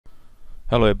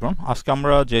Hello everyone, আজকে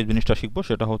আমরা যে জিনিসটা শিখবো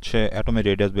সেটা হচ্ছে অ্যাটমের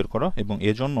রেডিয়াস বের করা, এবং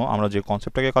এর জন্য আমরা যে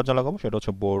কনসেপ্টটাকে কাজে লাগাবো সেটা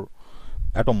হচ্ছে বোর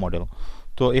অ্যাটম মডেল।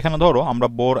 তো এখানে ধরো আমরা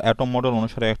বোর অ্যাটম মডেল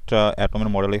অনুসারে একটা অ্যাটমের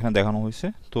মডেল এখানে দেখানো হয়েছে।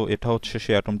 তো এটা হচ্ছে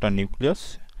সেই অ্যাটমটার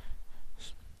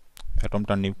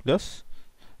নিউক্লিয়াস,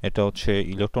 এটা হচ্ছে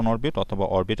ইলেকট্রন অরবিট অথবা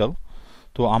অরবিটাল।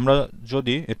 তো আমরা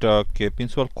যদি এটাকে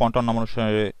প্রিন্সিপাল কোয়ান্টাম নাম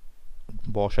অনুসারে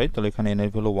বসাই, তাহলে এখানে এন এর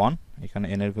ভ্যালু 1, এখানে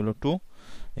এন এর ভ্যালু 2,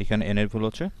 এখানে এন এর ভ্যালু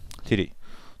হচ্ছে 3।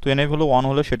 তো এন এর ভ্যালু 1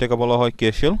 হলে সেটাকে বলা হয় কে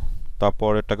শেল,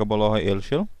 তারপরেরটাকে বলা হয় এল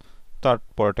শেল,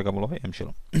 তারপরেরটাকে বলা হয় এম শেল।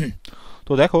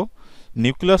 তো দেখো,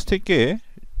 নিউক্লিয়াস থেকে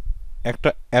একটা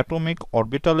অ্যাটমিক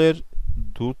অরবিটালের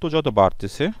দূরত্ব যত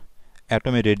বাড়তেছে,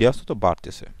 অ্যাটমের রেডিয়াস তত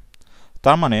বাড়তেছে।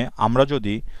 তার মানে আমরা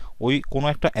যদি ওই কোনো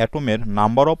একটা অ্যাটমের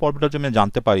নাম্বার অফ অরবিটাল যদি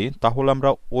জানতে পারি, তাহলে আমরা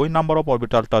ওই নাম্বার অফ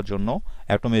অরবিটালটার জন্য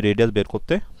অ্যাটমের রেডিয়াস বের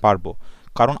করতে পারবো।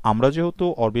 কারণ আমরা যেহেতু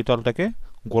অরবিটালটাকে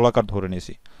গোলাকার ধরে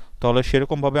নিয়েছি, তাহলে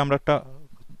সেরকমভাবে আমরা একটা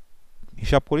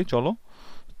হিসাব করি, চলো।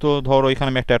 তো ধরো এখানে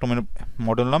আমি একটা অ্যাটমের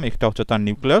মডেল নাম, একটা হচ্ছে তার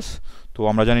নিউক্লিয়াস। তো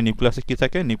আমরা জানি নিউক্লিয়াসে কি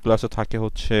থাকে, নিউক্লিয়াসে থাকে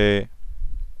হচ্ছে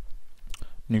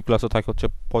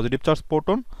পজিটিভ চার্জ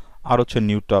প্রোটন, আর হচ্ছে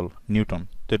নিউটন।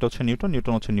 তো এটা হচ্ছে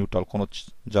নিউটন হচ্ছে নিউট্রাল,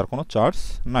 যার কোনো চার্জ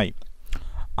নাই।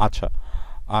 আচ্ছা,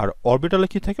 আর অরবিটালে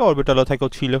কি থাকে, অরবিটালে থাকে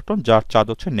হচ্ছে ইলেকট্রন, যার চার্জ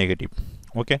হচ্ছে নেগেটিভ।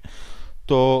 ওকে,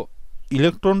 তো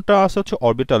ইলেকট্রনটা আছে হচ্ছে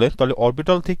অরবিটালে, তাহলে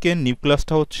অরবিটাল থেকে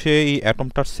নিউক্লিয়াসটা হচ্ছে এই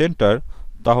অ্যাটমটার সেন্টার।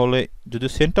 তাহলে যদি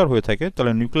সেন্টার হয়ে থাকে,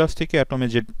 তাহলে নিউক্লিয়াস থেকে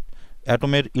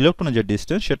অ্যাটমের ইলেকট্রনের যে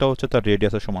ডিস্টেন্স, সেটা হচ্ছে তার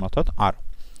রেডিয়াসের সমান, অর্থাৎ আর।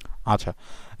 আচ্ছা,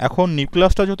 এখন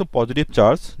নিউক্লিয়াসটা যেহেতু পজিটিভ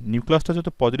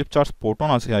চার্জ প্রোটন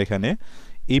আছে এখানে,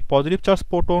 এই পজিটিভ চার্জ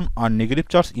প্রোটন আর নেগেটিভ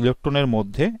চার্জ ইলেকট্রনের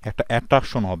মধ্যে একটা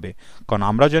অ্যাট্রাকশন হবে। কারণ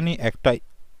আমরা জানি একটা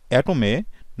অ্যাটমে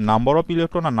number of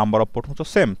electron R number of proton হচ্ছে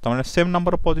সেম, তার মানে same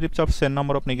number of positive charge same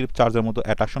number of negative চার্জের মধ্যে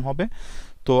অ্যাট্রাকশন হবে।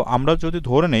 তো আমরা যদি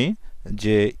ধরে নেই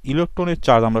যে ইলেকট্রনের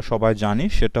চার্জ আমরা সবাই জানি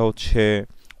সেটা হচ্ছে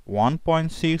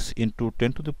 1.6 ইন্টু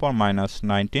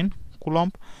 10⁻⁻19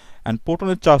 কুলম্ব, অ্যান্ড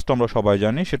প্রোটনের চার্জটা আমরা সবাই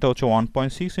জানি সেটা হচ্ছে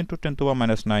 1.6 ইন্টু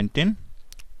 10⁻19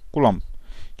 কুলম্ব।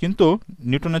 কিন্তু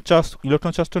ইলেকট্রনের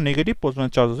চার্জটা নেগেটিভ,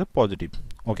 প্রোটনের চার্জ হচ্ছে পজিটিভ।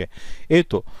 ওকে, এই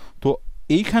তো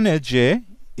এইখানে যে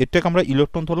এটাকে আমরা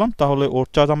ইলেকট্রন ধরলাম, তাহলে ওর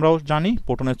চার্জ আমরাও জানি,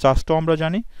 প্রোটনের চার্জটাও আমরা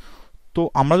জানি। তো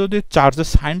আমরা যদি চার্জের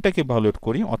সাইনটাকে ইভালুয়েট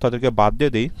করি, অর্থাৎ একে বাদ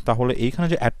দিয়ে দিই, তাহলে এইখানে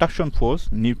যে অ্যাট্রাকশন ফোর্স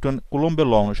কুলম্বের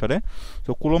ল অনুসারে,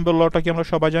 তো কুলম্বের লটা কি আমরা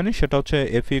সবাই জানি, সেটা হচ্ছে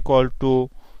F equal to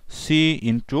C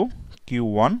into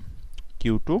কিউ1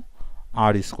 কিউ2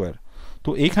 R square. তো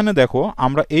এইখানে দেখো,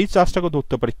 আমরা এই চার্জটাকে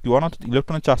ধরতে পারি কিউ1, অর্থাৎ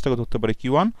ইলেকট্রনের চার্জটাকে ধরতে পারি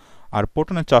কিউ1, আর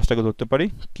প্রোটনের চার্জটাকে ধরতে পারি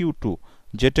কিউ2,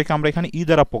 যেটাকে আমরা এখানে ই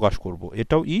দ্বারা প্রকাশ করব।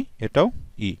 এটাও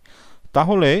ই।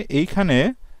 তাহলে এইখানে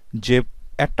যে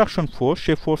অ্যাট্রাকশন ফোর্স,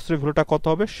 সেই ফোর্সের ভ্যালুটা কত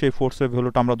হবে, সেই ফোর্সের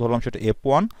ভ্যালুটা আমরা ধরলাম সেটা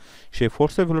F1, সেই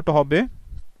ফোর্সের ভ্যালুটা হবে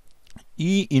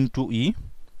ই into E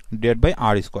divide by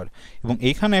R square. এবং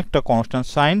এইখানে একটা কনস্ট্যান্ট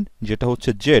সাইন যেটা হচ্ছে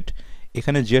জেড,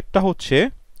 এখানে জেডটা হচ্ছে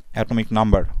অ্যাটমিক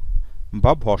নাম্বার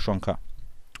বা ভর সংখ্যা,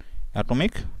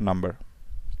 অ্যাটমিক নাম্বার।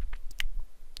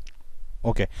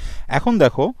 ওকে, এখন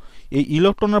দেখো, এই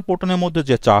ইলেকট্রন আর প্রোটনের মধ্যে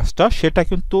যে চার্জটা, সেটা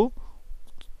কিন্তু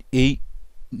এই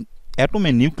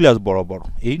অ্যাটমের নিউক্লিয়াস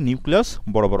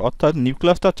বরাবর, অর্থাৎ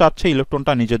নিউক্লিয়াসটা চাচ্ছে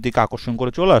ইলেকট্রনটা নিজের দিকে আকর্ষণ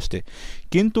করে চলে আসতে,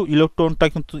 কিন্তু ইলেকট্রনটা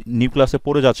কিন্তু নিউক্লিয়াসে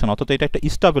পড়ে যাচ্ছে না, অর্থাৎ এটা একটা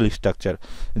স্টেবল স্ট্রাকচার।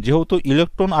 যেহেতু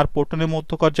ইলেকট্রন আর প্রোটনের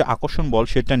মধ্যকার যে আকর্ষণ বল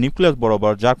সেটা নিউক্লিয়াস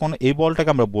বরাবর, যার কারণে এই বলটাকে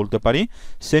আমরা বলতে পারি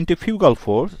সেন্টিপিটাল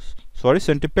ফোর্স।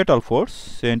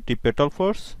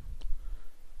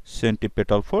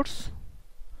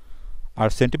 আর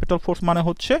সেন্টিপিটাল ফোর্স মানে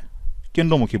হচ্ছে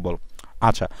কেন্দ্রমুখী বল।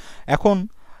 আচ্ছা, এখন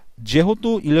যেহেতু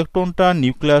ইলেকট্রনটা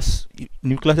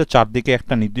নিউক্লিয়াসের চারদিকে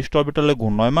একটা নির্দিষ্ট অরবিটালে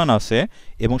ঘূর্ণায়মান আছে,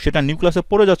 এবং সেটা নিউক্লিয়াসে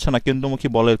পড়ে যাচ্ছে না কেন্দ্রমুখী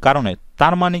বলের কারণে,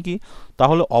 তার মানে কি,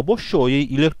 তাহলে অবশ্যই এই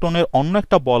ইলেকট্রনের অন্য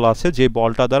একটা বল আছে, যে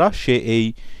বলটা দ্বারা সে এই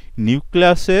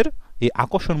নিউক্লিয়াসের এই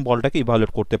আকর্ষণ বলটাকে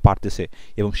ইভালুয়েট করতে পারতেছে,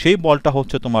 এবং সেই বলটা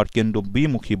হচ্ছে তোমার কেন্দ্র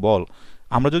বিমুখী বল।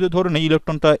 আমরা যদি ধরে নিই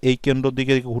ইলেকট্রনটা এই কেন্দ্রের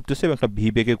দিকে ঘুরতেছে এবং একটা ভি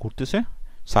বেগে ঘুরতেছে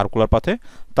সার্কুলার পাথে,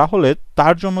 তাহলে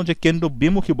তার জন্য যে কেন্দ্র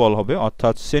বিমুখী বল হবে,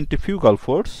 অর্থাৎ সেন্ট্রিফিউগাল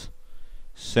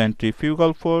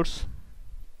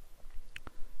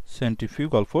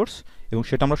ফোর্স, এবং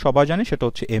সেটা আমরা সবাই জানি, সেটা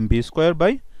হচ্ছে mv স্কোয়ার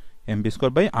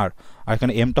বাই আর। আর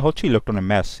এখানে এমটা হচ্ছে ইলেকট্রনের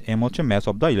ম্যাস, এম হচ্ছে ম্যাস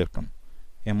অফ দ্য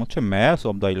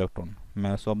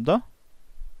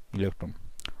ইলেকট্রন,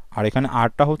 আর এখানে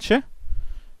আরটা হচ্ছে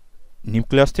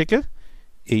নিউক্লিয়াস থেকে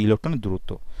এই ইলেকট্রনের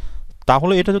দূরত্ব।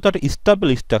 তাহলে এটা যেহেতু একটা স্টেবল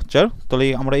স্ট্রাকচার, তাহলে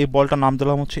আমরা এই বলটার নাম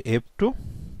দিলাম হচ্ছে F2।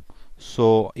 সো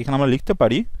এখানে আমরা লিখতে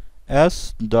পারি as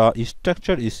the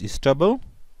structure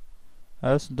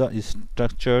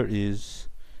is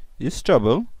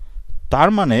stable, তার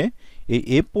মানে এই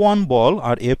F1 বল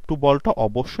আর F2 বলটা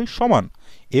অবশ্যই সমান।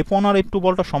 F1 আর F2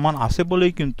 বলটা সমান আছে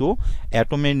বলেই কিন্তু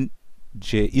অ্যাটমের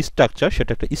যে স্ট্রাকচার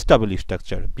সেটা একটা stable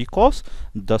structure, because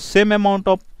the same amount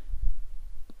of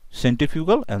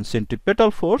centrifugal and centripetal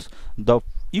force, the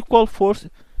equal force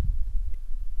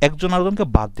একজন আরেকজনকে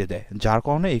বাদ দিয়ে দেয়, যার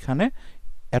কারণে এখানে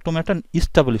অ্যাটমে একটা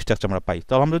স্টেবল স্ট্রাকচার আমরা পাই।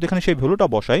 তাহলে আমরা যদি এখানে সেই ভ্যালুটা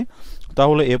বসাই,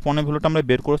 তাহলে F1 এর ভ্যালুটা আমরা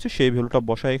বের করেছি, সেই ভ্যালুটা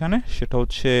বসাই এখানে, সেটা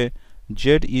হচ্ছে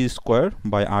ZE square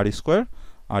by R square,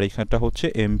 আর এখানটা হচ্ছে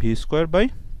MV স্কোয়ার বাই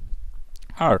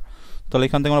R। তাহলে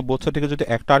এখান থেকে আমরা বোথ সাইড থেকে যদি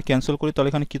একটা আর ক্যান্সেল করি, তাহলে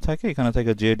এখানে কি থাকে, এখানে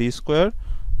থাকে ZE স্কোয়ার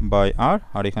বাই R,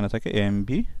 আর এখানে থাকে MV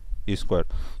স্কোয়ার।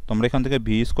 তো আমরা এখান থেকে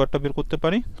ভি স্কোয়ারটা বের করতে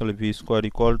পারি, তাহলে V square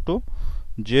equal to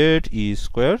ZE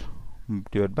square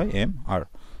divide by MR।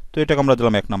 তো এটাকে আমরা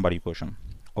দিলাম 1 নাম্বার ইকুয়েশন।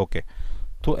 ওকে,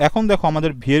 তো এখন দেখো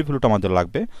আমাদের ভি এর ভ্যালুটা আমাদের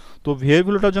লাগবে। তো ভি এর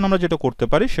ভ্যালুটার জন্য আমরা যেটা করতে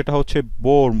পারি সেটা হচ্ছে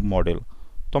বোর মডেল।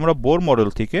 তো আমরা বোর মডেল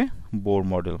থেকে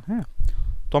হ্যাঁ,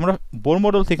 তো আমরা বোর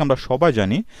মডেল থেকে আমরা সবাই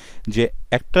জানি যে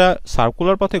একটা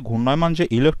সার্কুলার পথে ঘূর্ণায়মান যে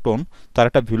ইলেকট্রন, তার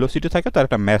একটা ভেলোসিটি থাকে, তার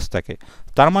একটা ম্যাস থাকে।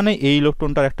 তার মানে এই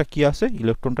ইলেকট্রনটার একটা কি আছে,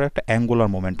 ইলেকট্রনটার একটা অ্যাঙ্গুলার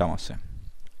মোমেন্টাম আছে,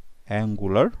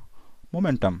 অ্যাঙ্গুলার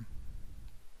মোমেন্টাম,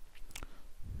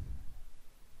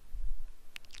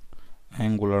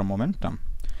 অ্যাঙ্গুলার মোমেন্টাম।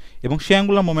 এবং সেই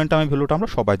অ্যাঙ্গুলার মোমেন্টামের ভ্যালুটা আমরা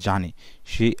সবাই জানি,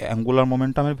 সেই অ্যাঙ্গুলার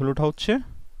মোমেন্টামের ভ্যালুটা হচ্ছে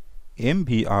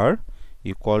mvr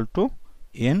equal to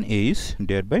NH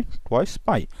divide by twice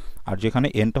পাই। আর যেখানে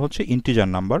nটা হচ্ছে ইন্টিজার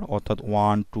নাম্বার, অর্থাৎ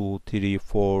 1 2 3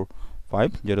 4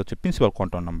 5, যেটা হচ্ছে প্রিন্সিপাল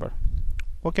কোয়ান্টাম নাম্বার।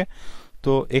 ওকে,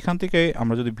 তো এখান থেকে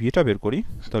আমরা যদি ভিটা বের করি,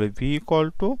 তাহলে v equal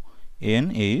to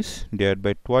NH divide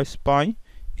by twice pi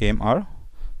mr।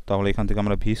 তাহলে এখান থেকে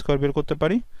আমরা ভি স্কোয়ার বের করতে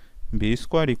পারি, ভি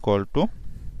স্কোয়ার ইকুয়াল টু,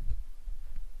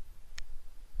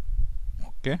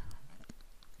 ওকে,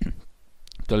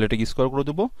 তাহলে এটাকে স্কোয়ার করে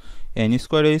দেবো, এন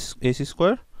স্কোয়ার এস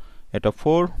স্কোয়ার, এটা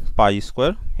 4 পাই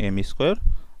স্কোয়ার এম স্কোয়ার,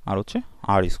 আর হচ্ছে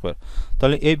আর স্কোয়ার।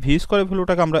 তাহলে এই ভি স্কোয়ারের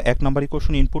ভ্যালুটাকে আমরা 1 নাম্বার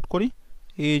ইকুয়েশনে ইনপুট করি,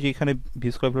 এই যে এখানে ভি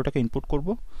স্কোয়ার ভ্যালুটাকে ইনপুট করব,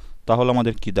 তাহলে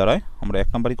আমাদের কি দাঁড়ায়, আমরা 1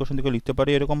 নাম্বার ইকুয়েশন থেকে লিখতে পারি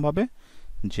এরকমভাবে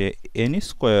যে N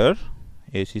square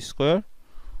S square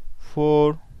 4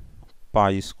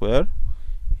 pi square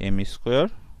M square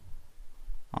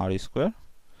R square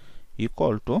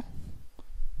equal to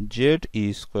ZE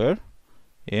square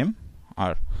M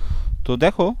R. তো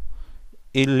দেখো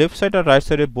এই লেফট সাইড আর রাইট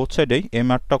সাইডের বোথ সাইডেই এম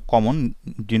আরটা কমন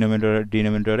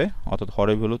ডিনোমিনেটরে অর্থাৎ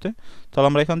হরের ভ্যালুতে। তাহলে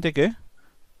আমরা এখান থেকে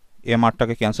এম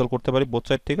আরটাকে ক্যান্সেল করতে পারি বোথ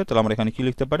সাইড থেকে। তাহলে আমরা এখানে কি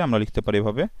লিখতে পারি, আমরা লিখতে পারি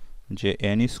এভাবে যে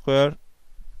এন স্কোয়ার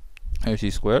এস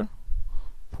স্কোয়ার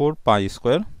 4 পাই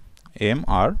স্কোয়ার এম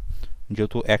আর,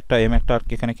 যেহেতু একটা এম একটা আর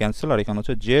এখানে ক্যান্সেল, আর এখানে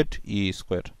হচ্ছে ZE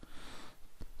স্কোয়ার।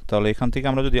 তাহলে এখান থেকে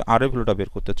আমরা যদি আর এর ভ্যালুটা বের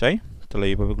করতে চাই, তাহলে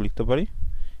এইভাবে লিখতে পারি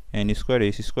এন স্কোয়ার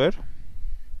এস স্কোয়ার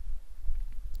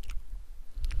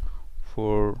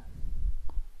 4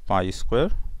 পাই স্কোয়ার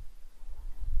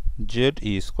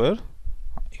ZE স্কোয়ার,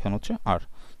 এখানে হচ্ছে আর।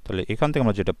 তাহলে এখান থেকে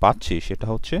আমরা যেটা পাচ্ছি সেটা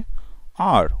হচ্ছে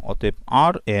আর, অতএব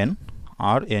আর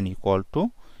N equal to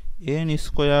N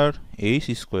square H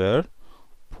square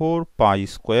 4 pi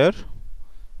square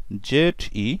ZE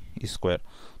square.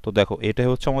 তো দেখো এটাই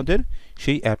হচ্ছে আমাদের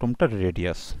সেই অ্যাটমটার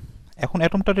রেডিয়াস। এখন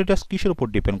অ্যাটমটার রেডিয়াস কিসের উপর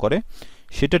ডিপেন্ড করে,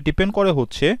 সেটা ডিপেন্ড করে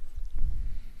হচ্ছে,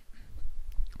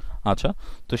 আচ্ছা,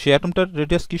 তো সেই অ্যাটমটার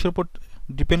রেডিয়াস কিসের উপর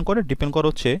ডিপেন্ড করে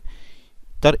হচ্ছে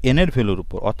তার এনের ভ্যালুর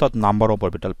উপর, অর্থাৎ number of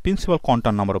orbital, principal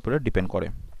quantum number উপরে ডিপেন্ড করে,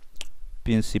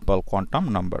 principal quantum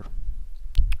number,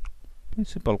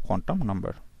 principal quantum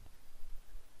number.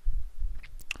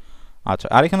 আচ্ছা,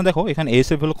 আর এখানে দেখো এখানে এস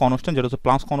এর ভ্যালু কনস্ট্যান্ট, যেটা হচ্ছে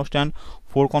প্লাস কনস্ট্যান্ট,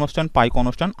 4 কনস্ট্যান্ট, পাই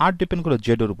কনস্ট্যান্ট, আর ডিপেন্ড করে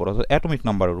জেড এর উপর, অর্থাৎ অ্যাটমিক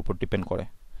নাম্বারের উপর ডিপেন্ড করে,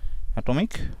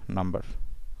 অ্যাটমিক নাম্বার।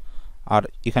 আর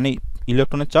এখানে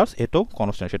ইলেকট্রনের চার্জ এটাও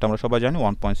কনস্ট্যান্ট, সেটা আমরা সবাই জানি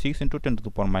 1.6 ×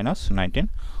 10⁻⁻19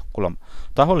 কুলম্ব।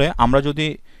 তাহলে আমরা যদি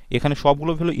এখানে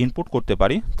সবগুলো ভ্যালু ইনপুট করতে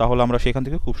পারি, তাহলে আমরা সেখান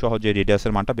থেকে খুব সহজে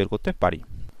রেডিয়াসের মানটা বের করতে পারি।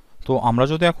 তো আমরা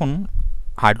যদি এখন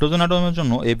হাইড্রোজেন অ্যাটমের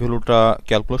জন্য এই ভ্যালুটা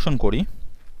ক্যালকুলেশন করি,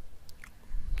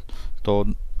 তো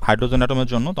হাইড্রোজেন অ্যাটমের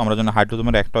জন্য, তো আমরা জানি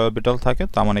হাইড্রোজেনের একটা অরবিটাল থাকে,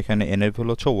 তার মানে এখানে এন এর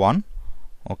ভ্যালু হচ্ছে 1।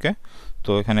 ওকে,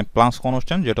 তো এখানে প্লাস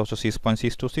কনস্ট্যান্ট যেটা হচ্ছে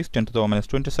 6.626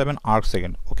 10⁻27 আর্ক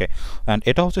সেকেন্ড। ওকে, অ্যান্ড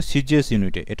এটা হচ্ছে সিজিএস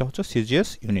ইউনিটে, এটা হচ্ছে সিজিএস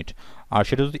ইউনিট। আর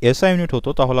সেটা যদি এসআই ইউনিট হতো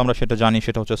তাহলে আমরা সেটা জানি,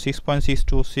 সেটা হচ্ছে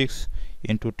 6.626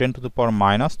 ×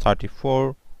 10⁻34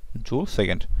 জুল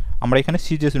সেকেন্ড। আমরা এখানে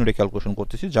সিজিএস ইউনিটে ক্যালকুলেশন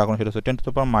করতেছি, যার কারণে সেটা হচ্ছে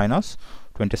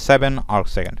 10⁻27 আর্ক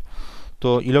সেকেন্ড।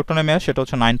 তো ইলেকট্রনের ম্যাস সেটা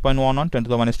হচ্ছে 9.11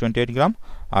 10⁻28 গ্রাম।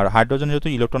 আর হাইড্রোজেনের যেহেতু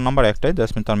ইলেকট্রন নাম্বার একটাই,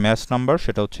 দ্যাটস মিন তার ম্যাস নাম্বার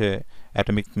সেটা হচ্ছে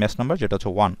অ্যাটমিক ম্যাস নাম্বার, যেটা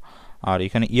হচ্ছে 1। আর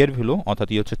এখানে ই এর ভ্যালু, অর্থাৎ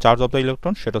ই হচ্ছে চার্জ অফ দ্য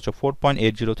ইলেকট্রন, সেটা হচ্ছে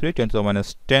 4.803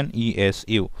 10⁻10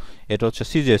 ESU, এটা হচ্ছে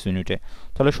সিজিএস ইউনিটে।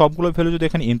 তাহলে সবগুলো ভ্যালু যদি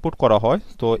এখানে ইনপুট করা হয়,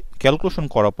 তো ক্যালকুলেশন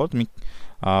করার পর তুমি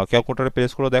ক্যালকুলেটারে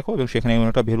প্রেস করে দেখো এবং সেখানে এমন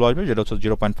একটা ভ্যালু আসবে যেটা হচ্ছে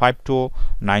 0.5292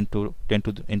 10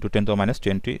 to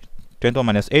the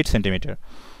minus 8 সেন্টিমিটার।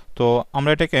 তো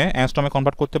আমরা এটাকে অ্যাংস্ট্রমে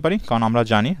কনভার্ট করতে পারি, কারণ আমরা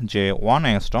জানি যে 1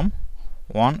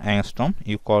 angstrom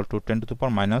equal to 10 to the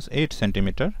power minus 8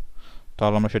 centimetre.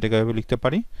 তাহলে আমরা সেটাকে এভাবে লিখতে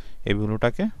পারি এই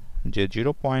ভ্যালুটাকে, যে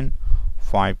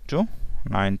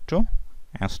 0.5292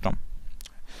 অ্যাংস্ট্রম।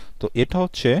 তো এটা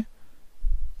হচ্ছে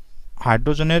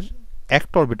হাইড্রোজেনের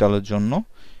একটা অরবিটালের জন্য,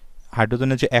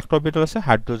 হাইড্রোজেনের যে একটা অরবিটাল আছে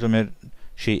হাইড্রোজেনের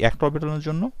সেই একটা অরবিটালের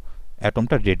জন্য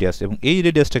অ্যাটমটা রেডিয়াস, এবং এই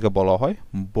রেডিয়াসটাকে বলা হয়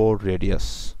বোর রেডিয়াস।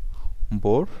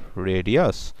 বোর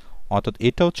রেডিয়াস অর্থাৎ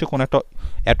এটা হচ্ছে কোনো একটা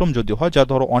অ্যাটম যদি হয় যা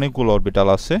ধরো অনেকগুলো অরবিটাল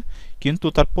আছে, কিন্তু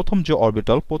তার প্রথম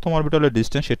অরবিটালের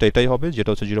ডিস্টেন্স সেটা এটাই হবে, যেটা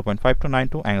হচ্ছে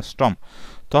 0.5292 অ্যাংস্ট্রম।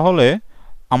 তাহলে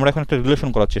আমরা এখন একটা রিলেশন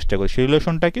করার চেষ্টা করি। সেই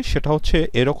রিলেশনটা কি, সেটা হচ্ছে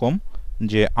এরকম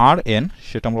যে আর এন,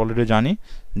 সেটা আমরা অলরেডি জানি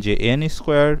যে এন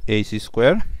স্কোয়ার এইচ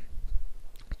স্কোয়ার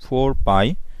 4 পাই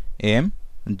এম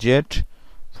জেড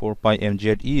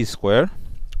ই স্কোয়ার।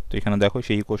 তো এখানে দেখো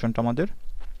সেই ইকুয়েশনটা আমাদের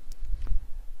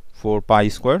 4 পাই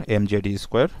square M Z E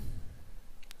square.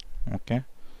 ওকে,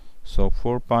 সো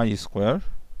 4 পাই square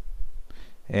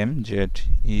M Z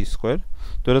E square.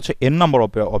 তো এটা হচ্ছে এন নাম্বার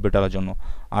অরবিটালের জন্য।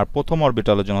 আর প্রথম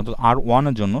অরবিটালের জন্য অর্থাৎ আর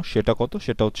ওয়ানের জন্য সেটা কত,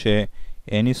 সেটা হচ্ছে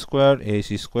এন স্কোয়ার এইচ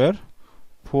স্কোয়ার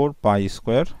 4 পাই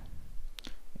square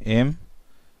M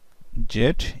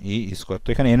Z E square. তো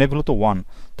এখানে এন এর ভ্যালু তো 1,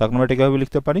 তার আমরা এটাকে কীভাবে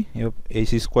লিখতে পারি,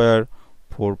 এইচ স্কোয়ার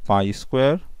 4 পাই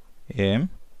square M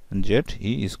Z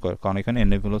E square, কারণ এখানে এন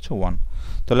এর ভ্যালু হচ্ছে 1।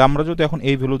 তাহলে আমরা যদি এখন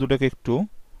এই ভ্যালু দুটাকে একটু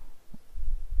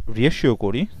রেশিও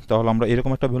করি, তাহলে আমরা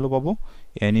এরকম একটা ভ্যালু পাবো,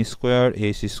 এন স্কোয়ার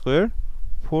এইচ স্কোয়ার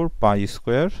 4 পাই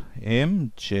square M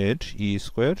Z E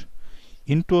square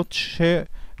into হচ্ছে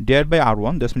divide by R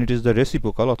one, that's mean it is the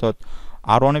reciprocal, অর্থাৎ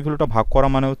আর ওয়ানের ভ্যালুটা ভাগ করা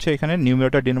মানে হচ্ছে এখানে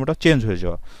নিউমিনেটর ডিনোমিনেটর চেঞ্জ হয়ে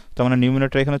যাওয়া। তার মানে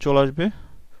নিউমিনেটর এখানে চলে আসবে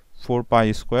 4 পাই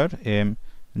square M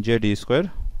Z E square.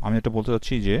 আমি এটা বলতে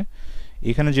চাচ্ছি যে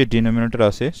এখানে যে ডিনোমিনেটর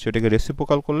আছে সেটাকে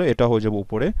রেসিপ্রোকাল করলে এটা হয়ে যাবে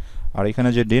উপরে, আর এখানে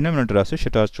যে ডিনোমিনেটর আছে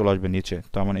সেটা চলে আসবে নিচে।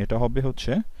 তার মানে এটা হবে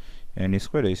হচ্ছে এন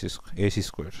স্কোয়ার এইচ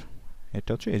স্কোয়ার, এটা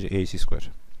হচ্ছে এই যে এইচ স্কোয়ার।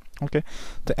 ওকে,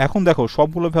 তো এখন দেখো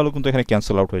সবগুলো ভ্যালু কিন্তু এখানে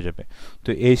ক্যান্সেল আউট হয়ে যাবে। তো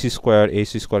এইচ স্কোয়ার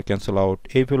ক্যান্সেল আউট,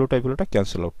 এই ভ্যালুটা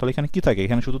ক্যান্সেল আউট। তাহলে এখানে কি থাকে,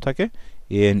 এখানে শুধু থাকে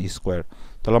এন স্কোয়ার।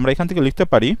 তাহলে আমরা এখান থেকে লিখতে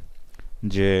পারি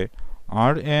যে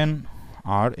আর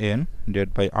N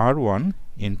divide by R one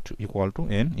into equal to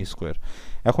N square.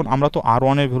 এখন আমরা তো আর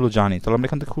ওয়ানের ভ্যালু জানি, তাহলে আমরা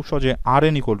এখান থেকে খুব সহজে আর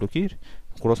এন ইকুয়াল টু কি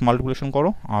ক্রস মাল্টিপ্লিকেশন করো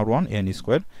আর ওয়ান এন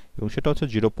স্কোয়ার, এবং সেটা হচ্ছে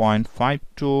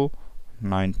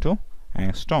 0.5292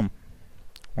 অ্যাংস্ট্রম।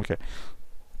 ওকে,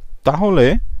 তাহলে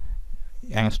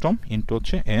অ্যাংস্ট্রম ইন্টু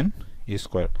হচ্ছে এন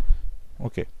স্কোয়ার।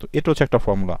 ওকে, তো এটা হচ্ছে একটা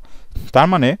ফর্মুলা। তার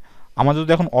মানে আমাদের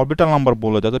যদি এখন অরবিটাল নাম্বার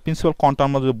বলে দেয়, প্রিন্সিপাল কোয়ান্টাম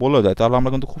নাম্বার যদি বলে দেয়, তাহলে আমরা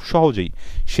কিন্তু খুব সহজেই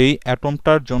সেই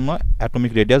অ্যাটমটার জন্য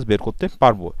অ্যাটমিক রেডিয়াস বের করতে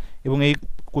পারবো। এবং এই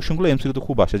কোশ্চেনগুলো এমসিকিউতে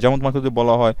খুব আসে। যেমন তোমাকে যদি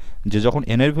বলা হয় যে যখন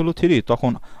এন এর ভ্যালু 3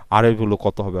 তখন আর এর ভ্যালু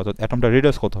কত হবে, অর্থাৎ অ্যাটমটার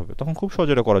রেডিয়াস কত হবে, তখন খুব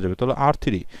সহজে এটা করা যাবে। তাহলে আর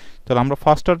 3, তাহলে আমরা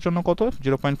ফার্স্টটার জন্য কত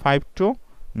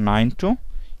 0.5292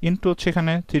 ইন্টু হচ্ছে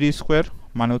এখানে 3 স্কোয়ার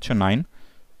মানে হচ্ছে 9,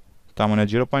 তার মানে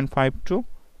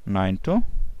 0.5292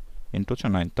 ইন্টু হচ্ছে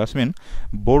 9, দ্যাটস মিন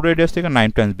বোর্ড রেডিয়াস থেকে 9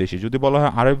 টাইমস বেশি। যদি বলা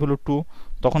হয় আর এর ভ্যালু 2,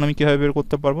 তখন আমি কীভাবে বের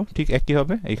করতে পারবো, ঠিক একই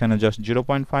হবে, এখানে জাস্ট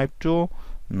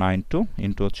 0.5292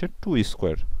 ইন্টু হচ্ছে 2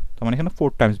 স্কোয়ার, তার মানে এখানে 4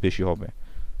 টাইমস বেশি হবে,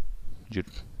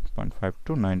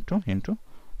 0.5292 ইন্টু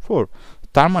 4।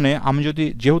 তার মানে আমি যদি,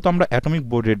 যেহেতু আমরা অ্যাটমিক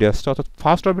বোর্ড রেডিয়াসটা অর্থাৎ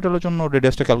ফার্স্ট অরবিটালের জন্য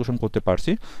রেডিয়াসটা ক্যালকুলেশন করতে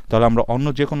পারছি, তাহলে আমরা অন্য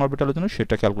যে কোনো অরবিটালের জন্য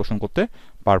সেটা ক্যালকুলেশন করতে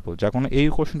পারবো। যার কারণে এই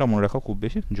কোশ্চেনটা মনে রাখা খুব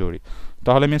বেশি জরুরি।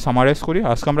 তাহলে আমি সামারাইজ করি,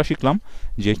 আজকে আমরা শিখলাম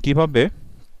যে কিভাবে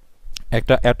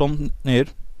একটা অ্যাটমের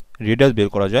রেডিয়াস বের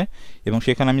করা যায়, এবং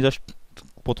সেখানে আমি জাস্ট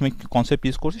প্রথমে কনসেপ্ট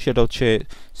ইউজ করছি, সেটা হচ্ছে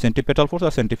সেন্ট্রিপেটাল ফোর্স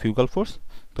আর সেন্ট্রিফিউগাল ফোর্স।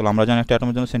 তাহলে আমরা জানি একটা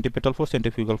অ্যাটমের জন্য centripetal force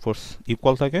centrifugal force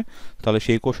equal থাকে। তাহলে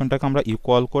সেই কোশ্চেনটাকে আমরা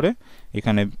ইকুয়াল করে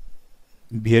এখানে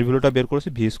ভি এর ভ্যালুটা বের করেছি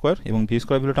ভি স্কোয়ার, এবং ভি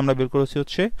স্কোয়ার ভ্যালুটা আমরা বের করেছি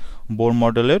হচ্ছে বোর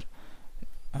মডেলের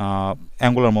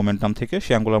অ্যাঙ্গুলার মোমেন্টাম থেকে।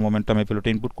 সেই অ্যাঙ্গুলার মোমেন্টামের ভ্যালুটা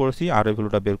ইনপুট করেছি, আর এর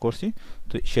ভ্যালুটা বের করছি।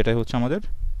 তো সেটাই হচ্ছে আমাদের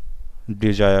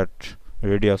desired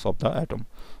radius of the atom.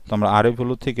 তো আমরা আর এর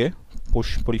ভ্যালু থেকে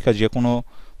পরীক্ষা যে কোনো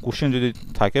কোশ্চেন যদি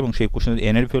থাকে এবং সেই কোশ্চেন যদি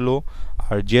এন এর ভ্যালু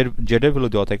আর জেড এর ভ্যালু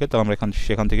দেওয়া থাকে, তাহলে আমরা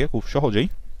সেখান থেকে খুব সহজেই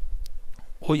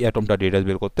ওই অ্যাটমটা রেডিয়াস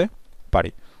বের করতে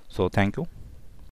পারি। So thank you.